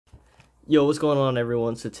Yo, what's going on,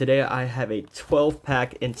 everyone? So today I have a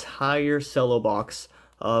 12-pack entire Cello box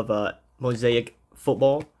of Mosaic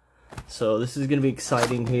Football. So this is going to be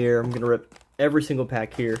exciting here. I'm going to rip every single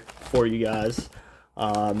pack here for you guys.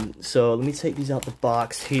 So let me take these out the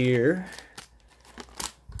box here.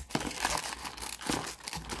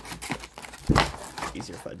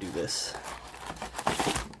 Easier if I do this.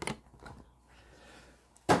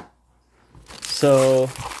 So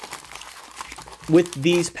with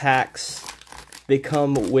these packs, they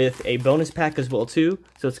come with a bonus pack as well too.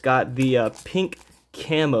 So it's got the pink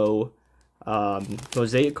camo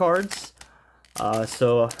Mosaic cards.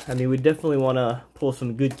 So I mean, we definitely want to pull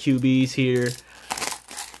some good QBs here.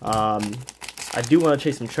 I do want to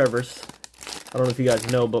chase some Trevors. I don't know if you guys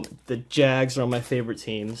know, but the Jags are my favorite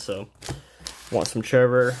team. So want some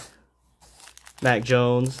Trevor, Mac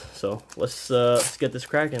Jones. So let's get this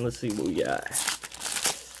cracking. Let's see what we got.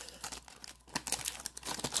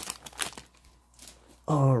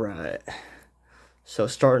 All right, so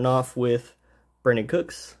starting off with Brandon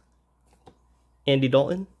Cooks, Andy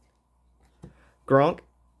Dalton, Gronk,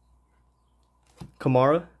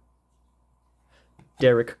 Kamara,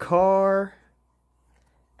 Derek Carr,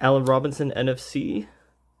 Allen Robinson, NFC.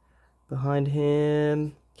 Behind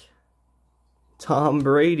him, Tom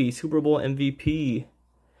Brady, Super Bowl MVP.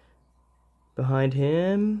 Behind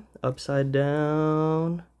him, upside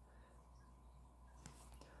down,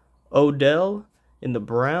 Odell in the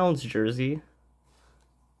Browns jersey.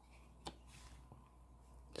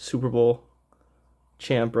 Super Bowl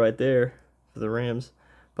champ right there for the Rams.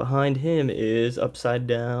 Behind him is upside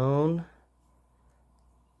down,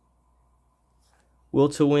 will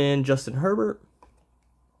to win Justin Herbert.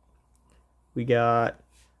 We got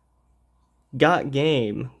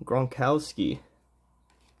Game Gronkowski.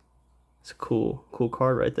 It's a cool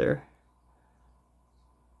card right there.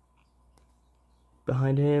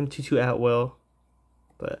 Behind him, Tutu Atwell.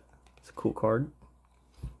 But it's a cool card.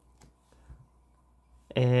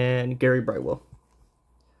 And Gary Brightwell.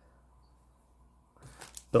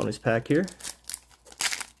 Bonus pack here.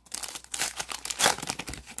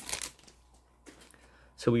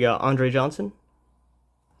 So we got Andre Johnson,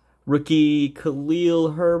 rookie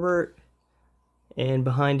Khalil Herbert, and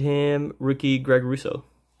behind him, rookie Greg Russo.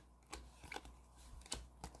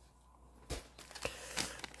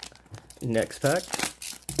 Next pack.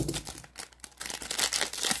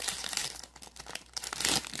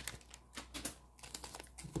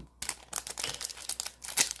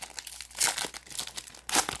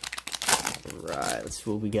 Right, let's see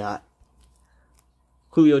what we got.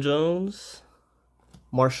 Julio Jones,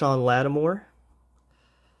 Marshawn Lattimore,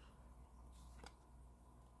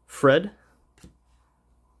 Fred,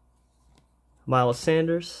 Miles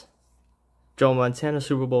Sanders, Joe Montana,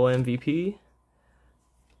 Super Bowl MVP,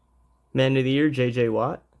 Man of the Year, J.J.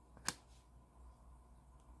 Watt.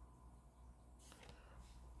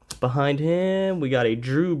 Behind him, we got a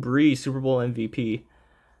Drew Brees, Super Bowl MVP.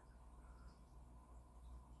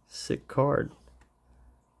 Sick card.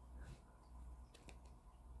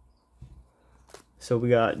 So we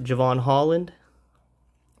got Javon Holland.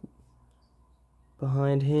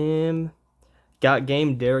 Behind him, got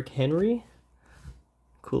game Derrick Henry.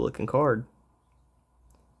 Cool looking card.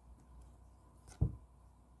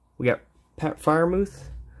 We got Pat Freiermuth.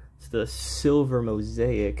 It's the silver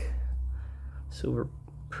mosaic, silver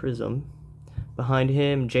prism. Behind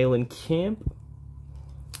him, Jalen Camp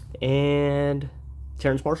and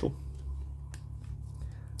Terrence Marshall.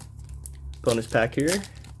 Bonus pack here.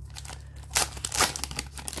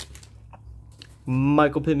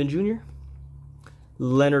 Michael Pittman Jr.,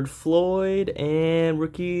 Leonard Floyd, and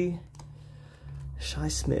rookie Shi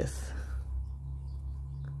Smith.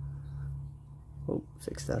 Oh,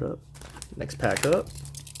 fix that up. Next pack up.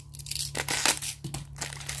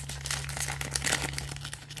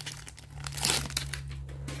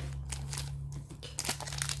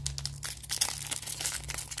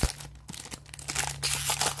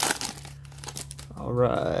 All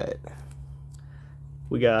right.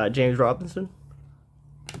 We got James Robinson,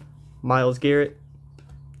 Myles Garrett,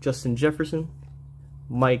 Justin Jefferson,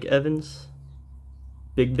 Mike Evans,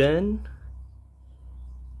 Big Ben,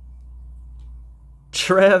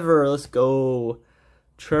 Trevor, let's go.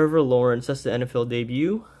 Trevor Lawrence, that's the NFL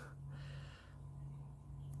debut.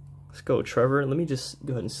 Let's go, Trevor. Let me just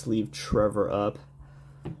go ahead and sleeve Trevor up.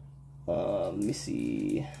 Let me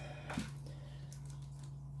see.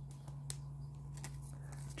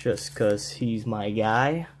 Just because he's my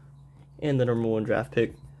guy and the #1 draft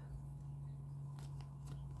pick.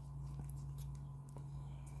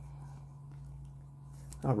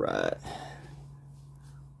 All right.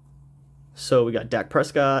 So we got Dak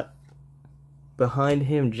Prescott, Behind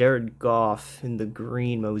him, Jared Goff in the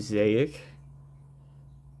green mosaic.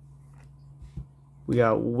 We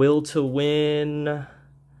got Will to Win,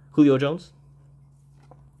 Julio Jones.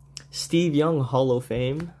 Steve Young, Hall of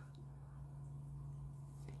Fame.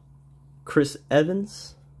 Chris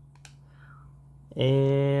Evans.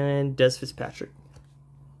 And Des Fitzpatrick.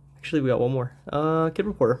 Actually, we got one more. Kid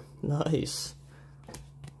Reporter. Nice.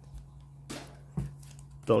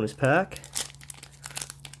 Bonus pack.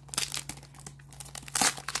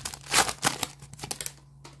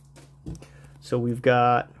 So we've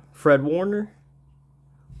got Fred Warner,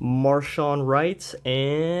 Marshawn Wright,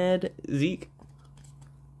 and Zeke.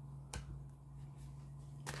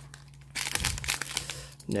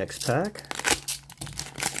 Next pack.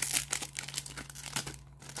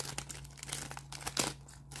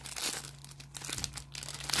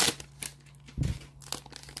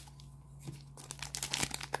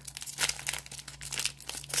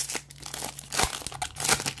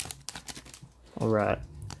 All right.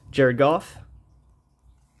 Jared Goff,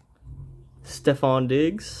 Stephon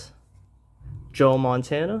Diggs, Joe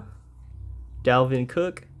Montana, Dalvin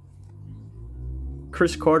Cook,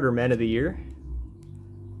 Chris Carter, Man of the Year.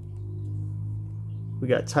 We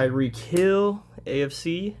got Tyreek Hill,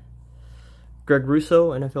 AFC, Greg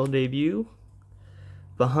Russo, NFL debut.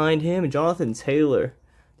 Behind him, Jonathan Taylor.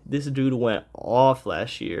 This dude went off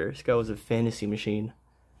last year. This guy was a fantasy machine.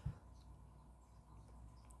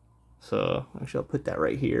 So, actually, I'll put that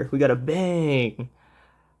right here. We got a bang!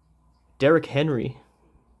 Derrick Henry.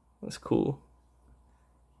 That's cool.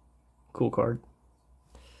 Cool card.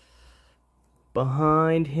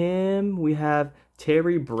 Behind him, we have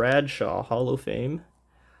Terry Bradshaw, Hall of Fame.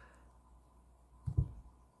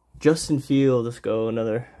 Justin Fields, let's go,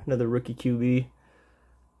 another rookie QB.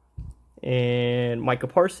 And Micah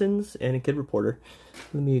Parsons and a Kid Reporter.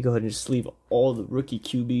 Let me go ahead and just leave all the rookie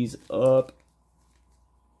QBs up.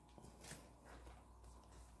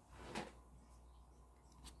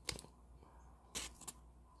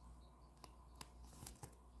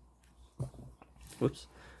 Whoops.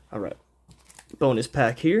 All right. Bonus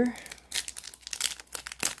pack here.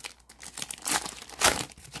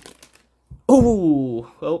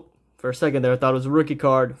 Oh, well, for a second there, I thought it was a rookie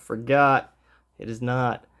card. Forgot. It is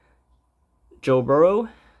not. Joe Burrow.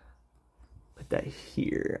 Put that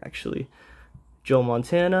here, actually. Joe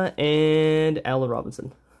Montana and Allen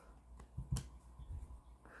Robinson.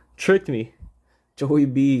 Tricked me. Joey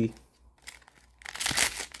B.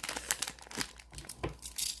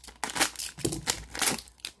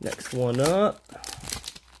 Next one up.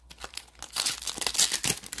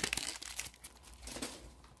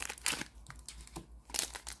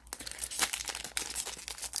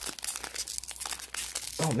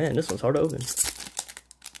 Oh man, this one's hard to open.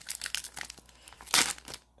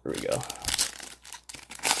 There we go.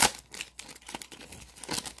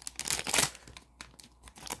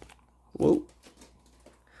 Whoa.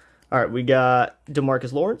 All right, we got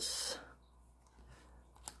DeMarcus Lawrence,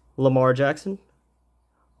 Lamar Jackson,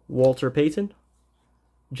 Walter Payton,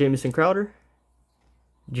 Jamison Crowder,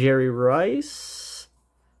 Jerry Rice,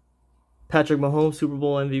 Patrick Mahomes, Super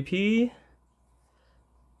Bowl MVP,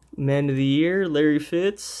 Man of the Year, Larry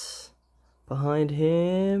Fitz. Behind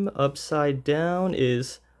him, upside down,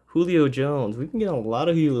 is Julio Jones. We've been getting a lot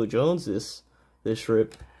of Julio Jones this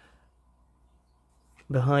trip.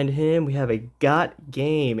 Behind him, we have a Got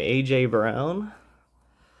Game, A.J. Brown.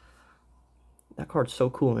 That card's so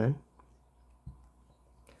cool, man.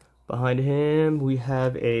 Behind him, we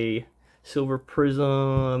have a Silver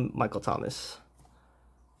Prism, Michael Thomas.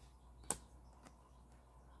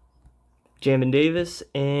 Jamin Davis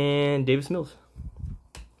and Davis Mills.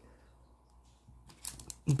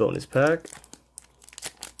 Bonus pack.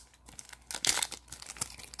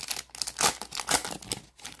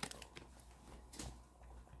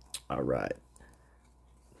 All right.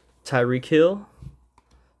 Tyreek Hill,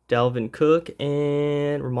 Dalvin Cook,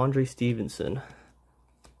 and Ramondre Stevenson.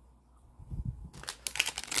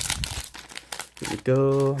 Here we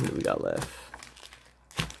go. How many we got left?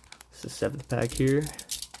 This is the 7th pack here.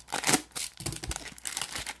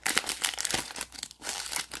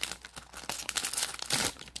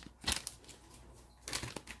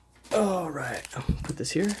 All right, put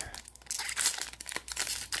this here.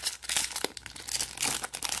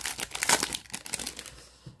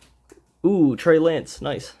 Ooh, Trey Lance,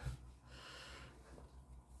 nice.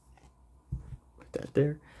 Put that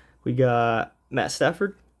there. We got Matt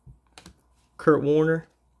Stafford, Kurt Warner,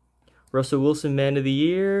 Russell Wilson, Man of the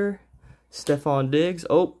Year, Stephon Diggs.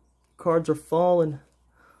 Oh, cards are falling.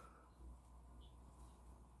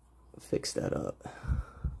 Fix that up.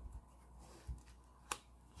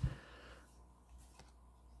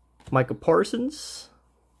 Micah Parsons.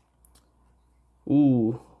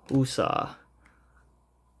 Ooh, USA.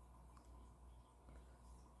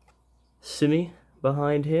 Simi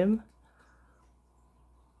behind him.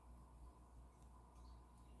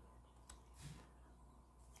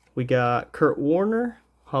 We got Kurt Warner,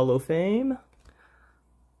 Hall of Fame.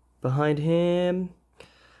 Behind him,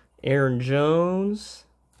 Aaron Jones,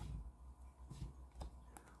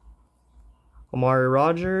 Amari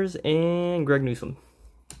Rogers, and Greg Newsome.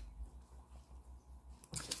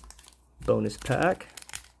 Bonus pack.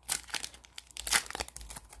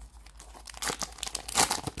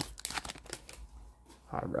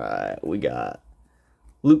 All right, we got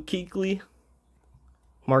Luke Kuechly,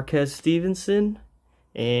 Marquez Stevenson,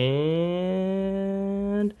 and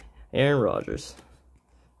Aaron Rodgers.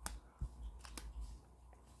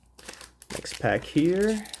 Next pack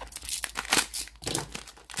here.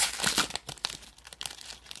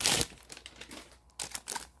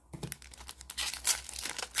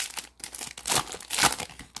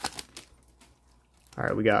 All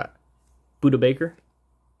right, we got Buda Baker,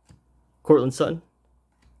 Cortland Sutton,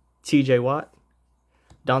 TJ Watt,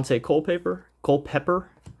 Dante Culpepper, what did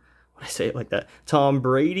I say it like that? Tom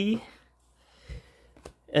Brady,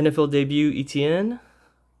 NFL debut ETN.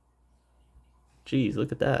 Jeez,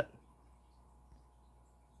 look at that.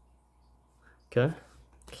 Okay.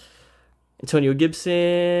 Antonio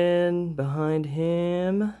Gibson. Behind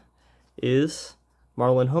him is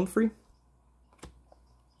Marlon Humphrey.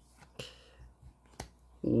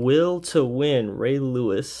 Will to win, Ray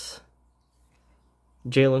Lewis.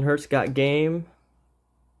 Jalen Hurts got game.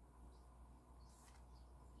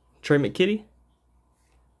 Trey McKitty.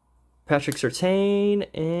 Patrick Surtain,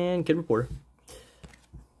 and Kid Reporter.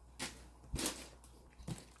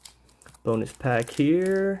 Bonus pack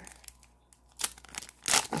here.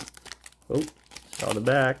 Oh, saw the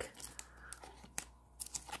back.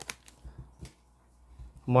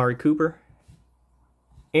 Amari Cooper,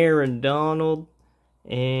 Aaron Donald,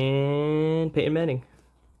 and Peyton Manning.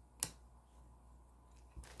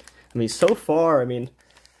 I mean, so far,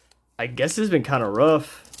 I guess it's been kind of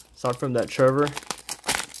rough. Aside from that Trevor.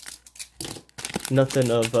 Nothing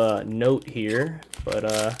of note here,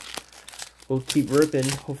 but we'll keep ripping.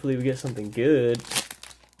 Hopefully we get something good.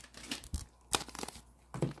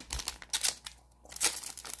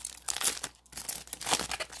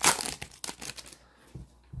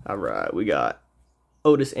 All right, we got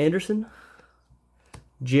Otis Anderson,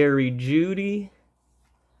 Jerry Jeudy,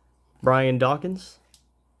 Brian Dawkins,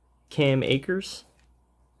 Cam Akers,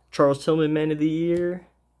 Charles Tillman Man of the Year,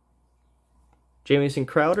 Jamison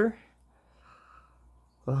Crowder.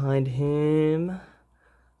 Behind him, looks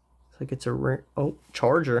like it's a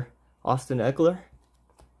Charger, Austin Eckler.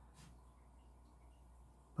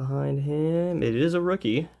 Behind him, it is a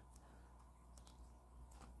rookie,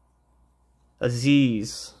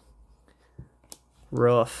 Aziz.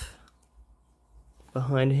 Rough.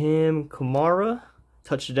 Behind him, Kamara,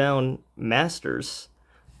 touchdown Masters.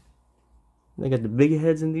 They got the big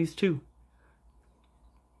heads in these too.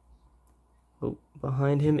 Oh,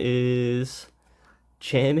 behind him is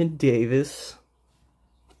Jamin Davis,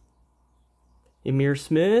 Emir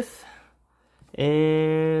Smith,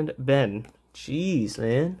 and Ben. Jeez,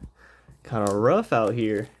 man. Kind of rough out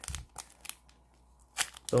here.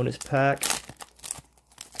 Bonus pack.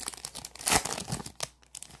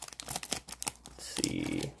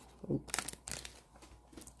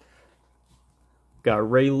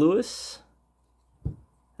 Got Ray Lewis,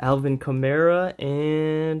 Alvin Kamara,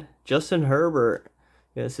 and Justin Herbert.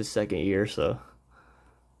 Yeah, it's his second year, so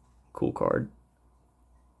cool card.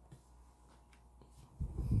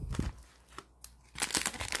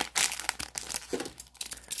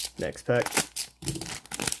 Next pack.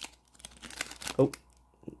 Oh,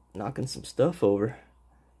 knocking some stuff over.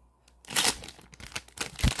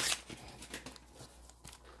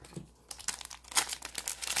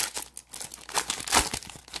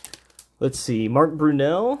 Let's see, Mark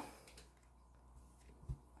Brunell,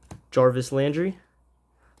 Jarvis Landry,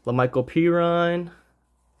 LaMichael Pirine,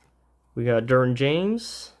 we got Derwin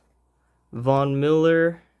James, Von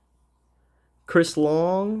Miller, Chris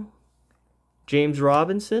Long, James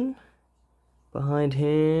Robinson. Behind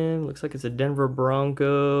him, looks like it's a Denver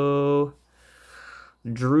Bronco,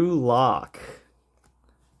 Drew Lock.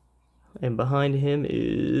 And behind him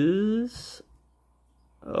is,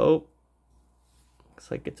 oh,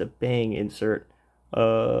 looks like it's a bang insert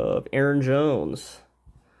of Aaron Jones.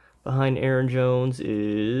 Behind Aaron Jones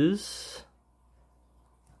is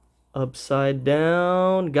upside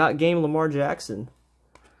down. Got game Lamar Jackson.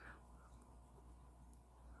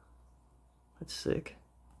 That's sick.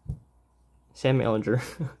 Sam Ellinger.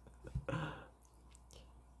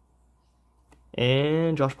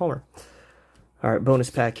 and Josh Palmer. All right, bonus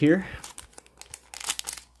pack here.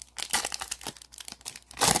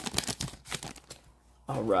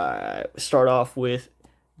 All right, start off with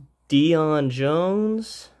Deion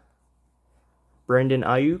Jones, Brendan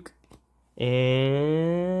Ayuk,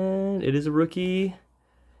 and it is a rookie,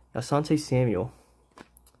 Asante Samuel.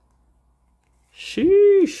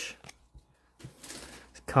 Sheesh.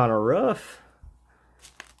 It's kind of rough.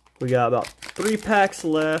 We got about 3 packs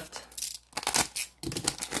left.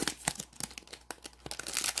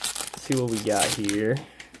 Let's see what we got here.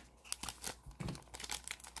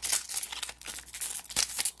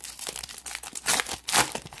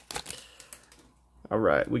 All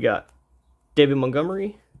right, we got David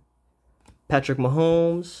Montgomery, Patrick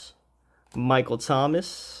Mahomes, Michael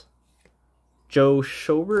Thomas, Joe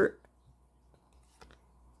Schobert,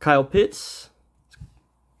 Kyle Pitts,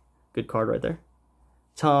 good card right there,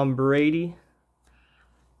 Tom Brady.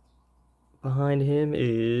 Behind him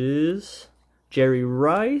is Jerry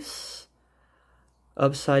Rice,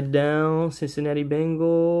 upside down, Cincinnati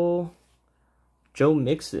Bengal, Joe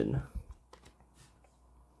Mixon.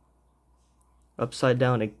 Upside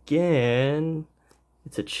down again,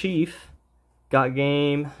 it's a Chief, Got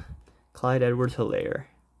Game, Clyde Edwards-Helaire.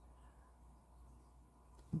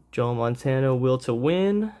 Joe Montana, Will to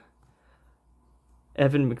Win,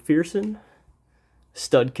 Evan McPherson,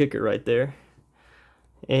 stud kicker right there,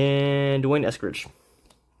 and Dwayne Eskridge,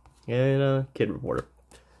 and a kid reporter.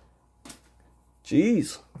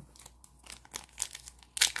 Jeez.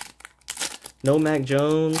 No Mac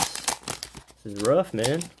Jones. This is rough,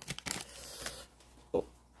 man.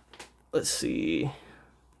 Let's see.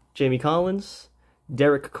 Jamie Collins,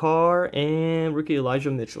 Derek Carr, and rookie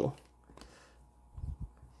Elijah Mitchell.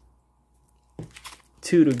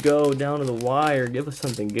 2 to go down to the wire. Give us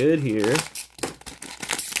something good here.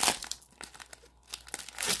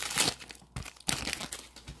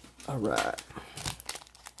 All right.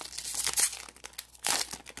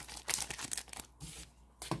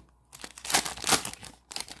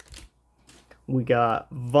 We got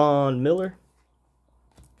Von Miller,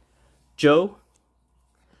 Joe,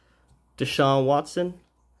 Deshaun Watson,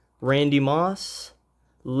 Randy Moss,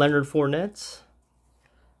 Leonard Fournette,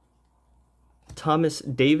 Thomas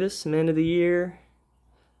Davis, Man of the Year,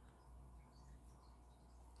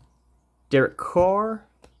 Derek Carr,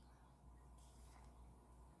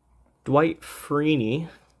 Dwight Freeney,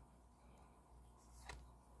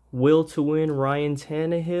 Will to Win, Ryan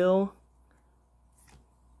Tannehill,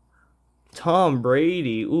 Tom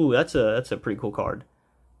Brady. Ooh, that's a pretty cool card.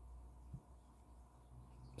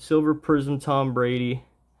 Silver Prism Tom Brady,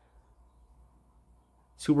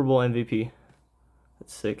 Super Bowl MVP.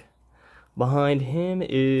 That's sick. Behind him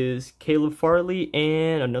is Caleb Farley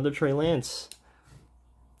and another Trey Lance.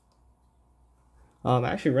 I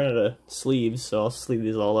actually ran out of sleeves, so I'll sleeve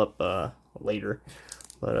these all up later.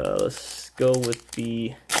 But let's go with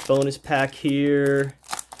the bonus pack here.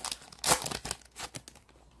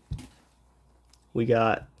 We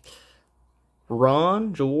got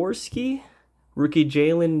Ron Jaworski, rookie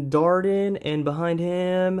Jalen Darden, and behind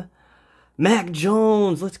him, Mac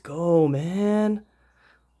Jones. Let's go, man.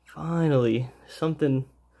 Finally, something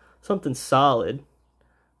solid.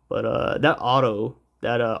 But that auto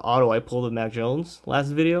I pulled with Mac Jones last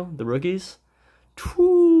video, the rookies,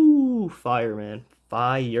 whoo, fire, man,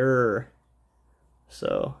 fire.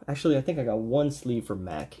 So actually, I think I got 1 sleeve for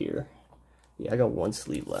Mac here. Yeah, I got 1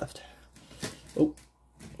 sleeve left. Oh,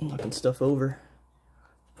 I'm knocking stuff over.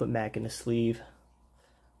 Put Mac in the sleeve.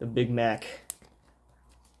 The Big Mac.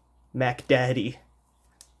 Mac Daddy.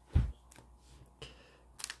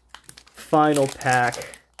 Final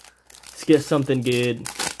pack. Let's get something good.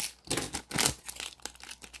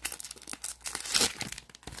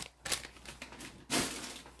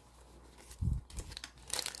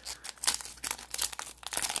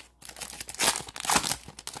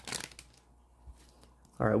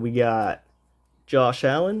 All right, we got Josh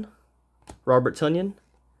Allen, Robert Tonyan,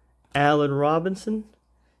 Allen Robinson,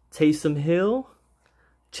 Taysom Hill,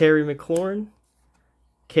 Terry McLaurin,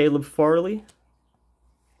 Caleb Farley,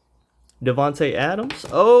 Devontae Adams.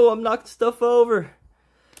 Oh, I'm knocking stuff over.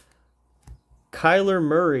 Kyler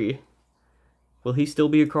Murray. Will he still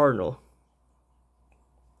be a Cardinal?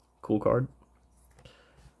 Cool card.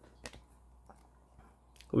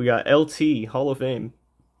 We got LT, Hall of Fame.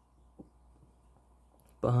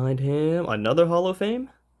 Behind him, another Hall of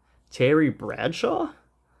Fame. Terry Bradshaw.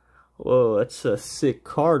 Whoa, that's a sick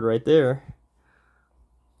card right there.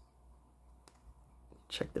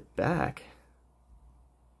 Check the back.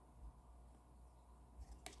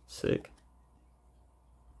 Sick.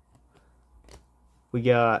 We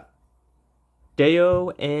got Deo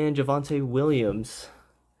and Javonte Williams.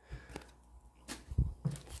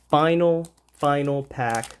 Final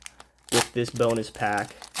pack with this bonus pack.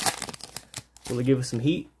 Will it give us some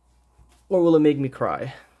heat, or will it make me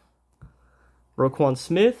cry? Roquan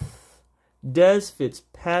Smith, Dez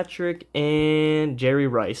Fitzpatrick, and Jerry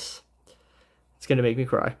Rice. It's going to make me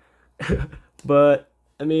cry. But,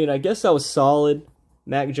 I mean, I guess that was solid.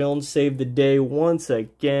 Mac Jones saved the day once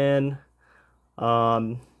again.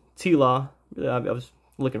 T-Law, I was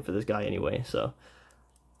looking for this guy anyway, so,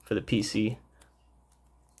 for the PC.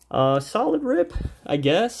 Solid rip, I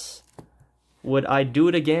guess. Would I do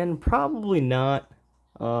it again? Probably not.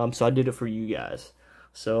 So I did it for you guys.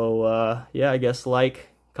 So, yeah, I guess like,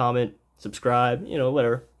 comment, subscribe, you know,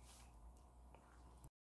 whatever.